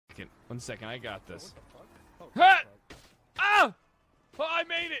second. 1 second. I got this. Ha! Ah! Oh, I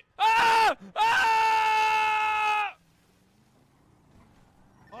made it. Ah! Ah!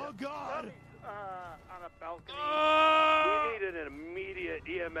 Oh God! On a balcony. Ah! We need an immediate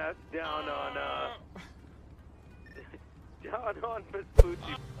EMS down on down on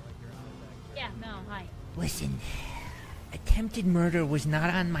Vespucci. Yeah, no, hi. Listen, attempted murder was not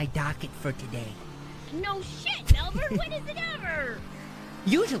on my docket for today. No shit, Melbourne. When is it ever?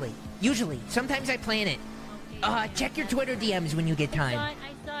 Usually. Sometimes I plan it. Check your Twitter DMs when you get time. I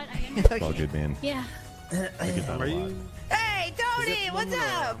saw it. It's all good, man. Yeah. Are you? Hey, Tony, what's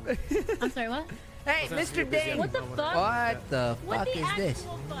up? I'm sorry, what? Hey, Mr. Dane. What the fuck? What the What fuck the is this?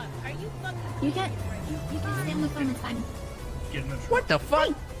 actual fuck? Are you fucking... You can stay on the phone, it's fine. What the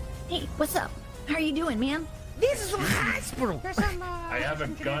fuck? Hey, what's up? How are you doing, man? This is a hospital. I have a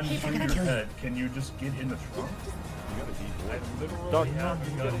gun to your head. Can you just get in the trunk? I literally have a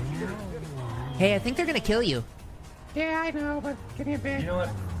gun here. Hey, I think they're gonna kill you. Yeah, I know, but give me a bit. You know what?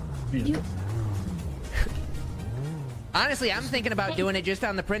 Honestly, I'm thinking about doing it just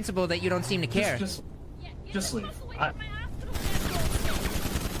on the principle that you don't seem to care. Just leave.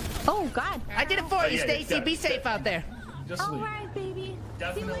 Oh, God. I did it for you, yeah, Stacy. yeah, Be safe out there. Just All leave. right, baby.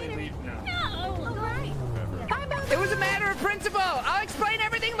 Definitely leave now. No. All right. Bye, bye. It was a matter of principle. I'll explain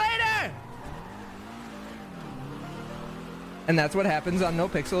everything later. And that's what happens on No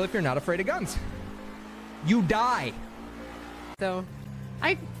Pixel if you're not afraid of guns. You die. So,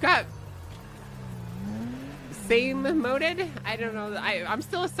 I got same moded. I don't know. I'm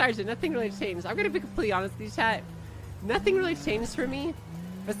still a sergeant. Nothing really changed. I'm gonna be completely honest with you, chat. Nothing really changed for me.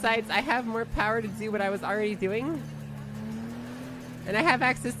 Besides, I have more power to do what I was already doing. And I have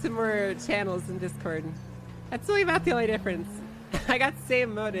access to more channels in Discord. That's really about the only difference. I got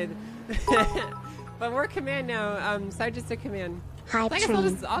same moded. But we're command now. Sergeants are command. Hi, so I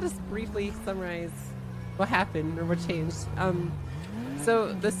guess I'll just briefly summarize what happened or what changed.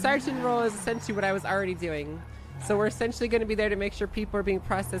 So the sergeant role is essentially what I was already doing. So we're essentially going to be there to make sure people are being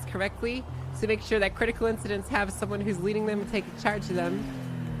processed correctly, to make sure that critical incidents have someone who's leading them and taking charge of them,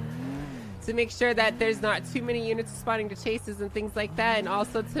 to make sure that there's not too many units responding to chases and things like that, and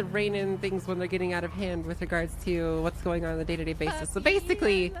also to rein in things when they're getting out of hand with regards to what's going on a day-to-day basis. So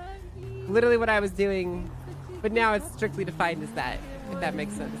basically, literally what I was doing, but now it's strictly defined as that, if that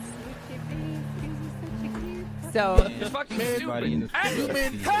makes sense. So, You're fucking stupid.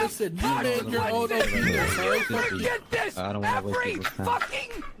 Listen, you made your own opinion. Forget this every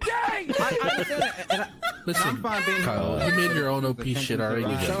fucking day. Listen, Kyle, you made your own OP shit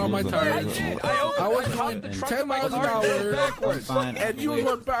already. Shut on my tires. I was going 10 miles an hour backwards, and you were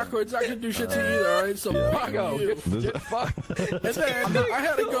going backwards. I couldn't do shit to you either, alright? So fuck you. And then I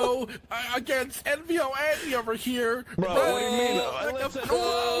had to go against NVO Andy over here. Bro, what do you mean?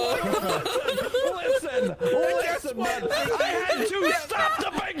 Listen, man. I had to stop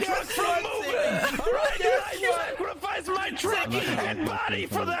the big truck from moving. All right, I sacrificed my truck and body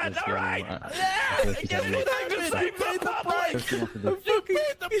for that. All right. Yeah. Anything to save the public. You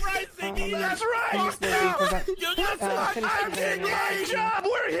paid the price, Iggy. That's right. I did my job.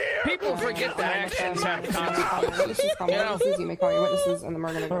 We're here. People forget that actions have consequences. You may call your witnesses, and then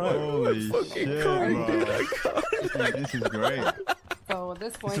we're gonna go. Holy shit, bro. This is great. So at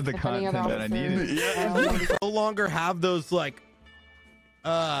this point, This is the content that I needed. no longer have those like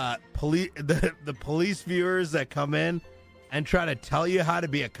the police viewers that come in and try to tell you how to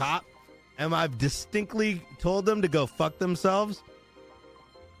be a cop, and I've distinctly told them to go fuck themselves.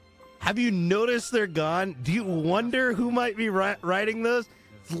 Have you noticed they're gone? Do you wonder who might be writing those?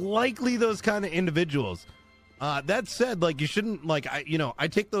 It's likely those kind of individuals. That said, like, you shouldn't, like, I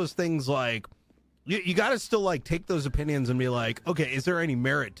take those things like, you got to still like take those opinions and be like, okay, is there any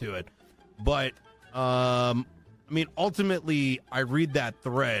merit to it? But I mean, ultimately, I read that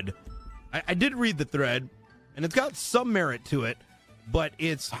thread. I did read the thread, and it's got some merit to it, but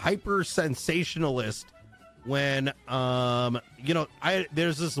it's hyper sensationalist. When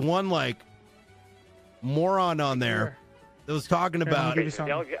there's this one like moron on there that was talking about.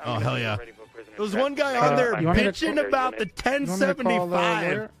 Oh hell yeah! There was one guy on there bitching about the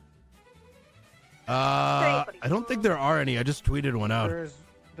 1075. I don't think there are any. I just tweeted one out.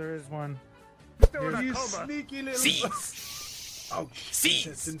 There is one. You sneaky little.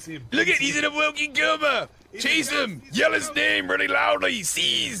 Seize! Look at, he's in a walking coma! Chase him! Yell his name really loudly!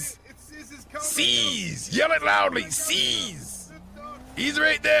 Seize! Seize! Yell it loudly! Seize! He's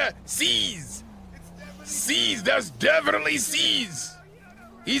right there! Seize! Seize! That's definitely Seize!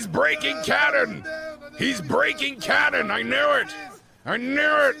 He's breaking cannon! He's breaking cannon! I knew it! I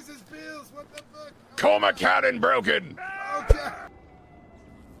knew it! Coma cannon broken!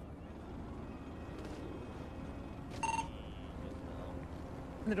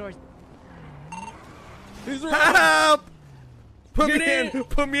 the doors. Help! Put me in!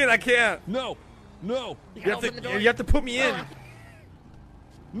 Put me in! I can't! No! No! You have to put me in!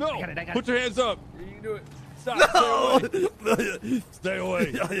 No! I got it. Put your hands up! You can do it! Stop! No! Stay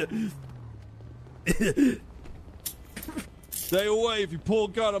away! Stay away! If you pull a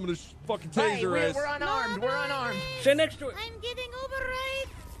gun, I'm gonna fucking taser Hey, your ass. we're unarmed. We're unarmed. Stay next to it. I'm getting override.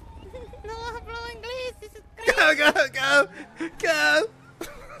 No hablo inglés. This is Go, go, go, go.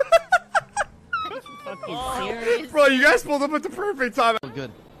 fucking serious. Bro, you guys pulled up at the perfect time. Oh,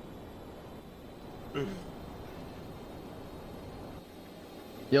 good.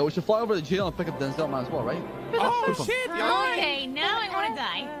 Yo, we should fly over to jail and pick up Denzel, might as well, right? Oh shit! Okay, now I want to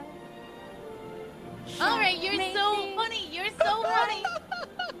die. All right, you're so funny. You're so funny.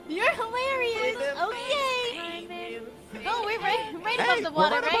 You're hilarious. Okay. Oh, we're right above the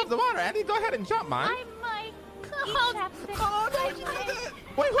water, right? above the water. Eddie, go ahead and jump, man. I'm like, oh,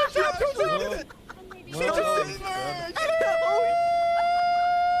 Wait, who's that? Who's that? She just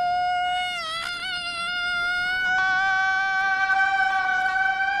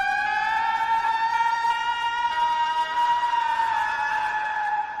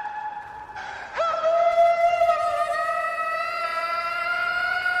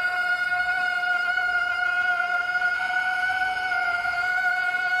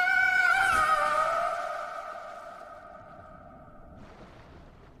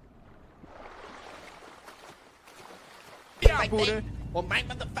Well, my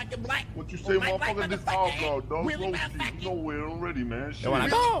motherfucking black. What you say, motherfucker? This outlaw, dog. Really, Slow shit. You know where already, man. Shit.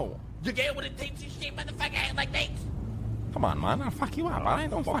 No! You get what it takes to shit, motherfucker, act like that? Come on, man. I'll fuck you up. I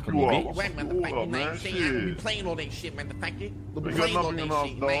ain't gonna fuck with you you, up. bitch. Right, motherfucker, man. See, I don't be playing all that shit, motherfucker. They got nothing in us,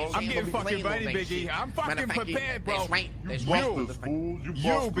 dog. I'm getting fucking ready, Biggie. I'm fucking prepared, bro. That's right. That's You right. busters, fools. You You,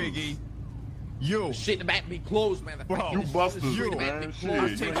 busters. Biggie. You. Shit about me closed, motherfucker. Bro, You busters, Shit about man. me Shit.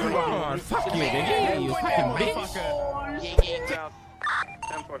 closed. Take you on. Fuck you, Biggie. You fucking bitch. Yeah.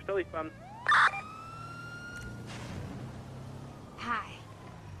 10-4, silly fun. hi.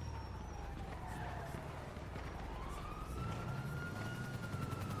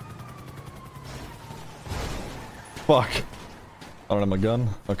 Fuck. I don't have my gun.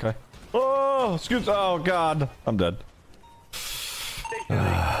 Okay. Oh, excuse. Oh God, I'm dead.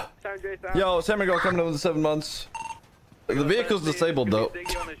 Yo, Sam Go coming in with 7 months. The vehicle's disabled though.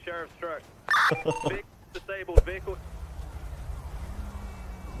 Diggy on the sheriff's truck. Vehicle disabled. Vehicle.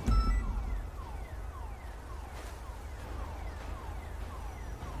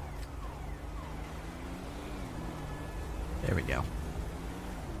 There we go.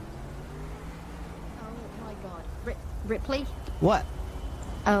 Oh my god. Ripley? What?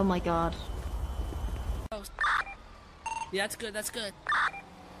 Oh my god. Yeah, that's good. That's good.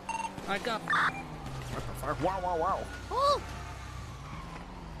 Alright, go. Wow. Oh!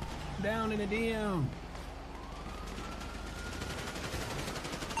 Down in the DM.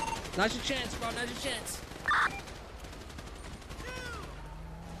 Now's your chance, bro. Now's your chance.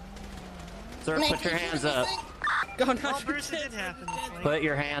 Sir, put your hands up. Go, now's your chance. Put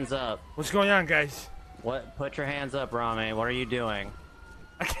your hands up. What's going on, guys? What? Put your hands up, Rami. What are you doing?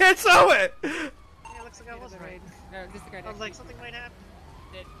 I can't sew it. Yeah, looks like I was right. No, disregard. I was like, something might happen.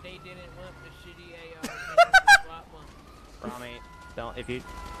 They didn't want the shitty AR. Rami, don't. If you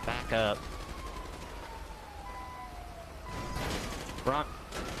back up. Ram.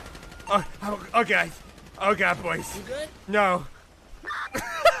 Okay. Okay, boys. You good? No. I'm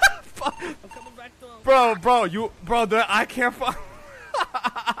coming back to him. Bro, I can't find.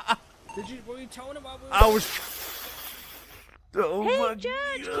 Were you towing him while we were? I was. Oh Hey, my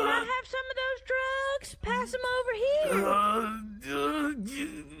Judge, God. can I have some of those drugs? Pass them over here.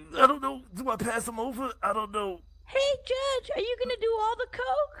 I don't know. Do I pass them over? I don't know. Hey, Judge, are you gonna do all the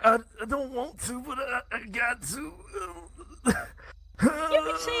coke? I don't want to, but I got to. You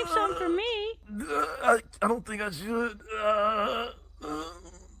can save some for me. I don't think I should.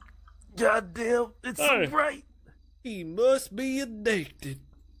 God damn, it's so bright. He must be addicted.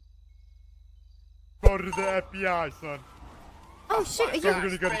 Go to the FBI, son. Oh shit, So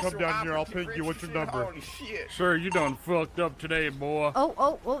we're gonna come down here. I'll ping you. What's your number? Holy shit. Sir, you done fucked up today, boy.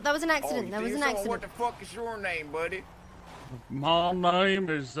 Oh, that was an accident. Oh, That was an so accident. What the fuck is your name, buddy? My name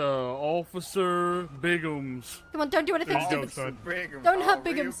is Officer Biggums. Come on, don't do anything There you go, stupid. son. Biggums. Don't hurt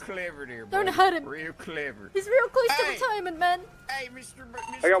Real Biggums. clever there, Don't buddy. hurt him. Real clever. He's real close Hey. to retirement, man. Hey, Mr.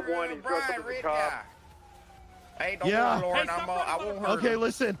 I got one. He's dressed Brian, up as a red cop. guy. Hey, don't Yeah. worry, Lauren. I won't hurt Okay, him.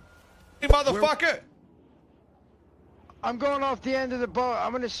 listen. Hey, motherfucker! I'm going off the end of the boat.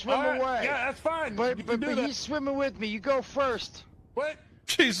 I'm gonna swim away. Yeah, that's fine. But You can do that. he's swimming with me. You go first. What?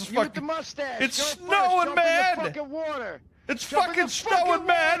 Jesus You with the fucking. mustache. It's go first. snowing, Jump man. In the fucking water. It's fucking snowing,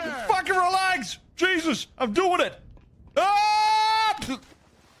 man! Fucking relax! Jesus, I'm doing it! Ah! I'm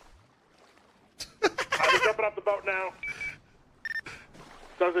jumping off the boat now.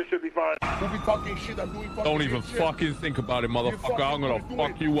 Sunset should be fine. We'll be talking shit. I'm doing fucking Don't even shit. fucking think about it, motherfucker. I'm gonna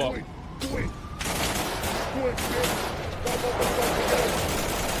fuck you up. Do it. Do it, bitch.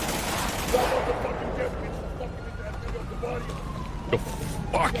 You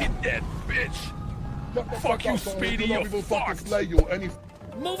fucking dead bitch. Fuck you, Speedy. You're fucked.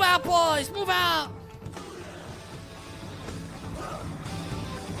 Move out, boys! Move out!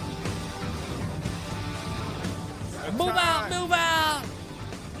 Move out! Move out!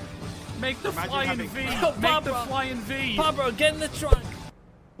 Make the flying V! Oh, Make the flying V! Pablo, get in the trunk!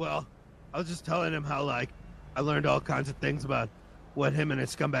 Well, I was just telling him how, like, I learned all kinds of things about what him and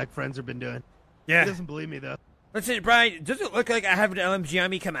his scumbag friends have been doing. Yeah. He doesn't believe me, though. Listen, Brian, does it look like I have an LMG on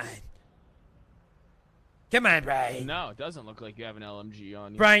me? Come on. Come on, Brian. No, it doesn't look like you have an LMG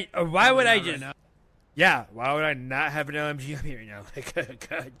on you. Brian, why would I Not right just... now. Yeah, why would I not have an LMG on me right now? Like, oh,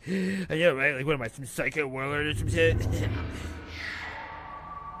 God. I know, right? Like, what am I, some psycho warlord or some shit?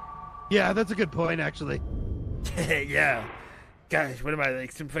 Yeah, that's a good point, actually. Yeah. Gosh, what am I,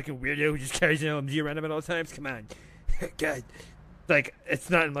 like, some fucking weirdo who just carries an LMG around him at all times? Come on. God. Like, it's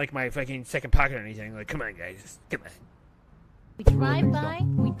not in, like, my fucking second pocket or anything. Like, come on, guys. Come on. We drive by,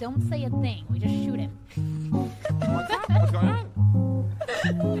 we don't say a thing. We just shoot him. What's going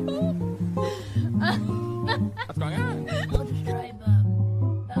on?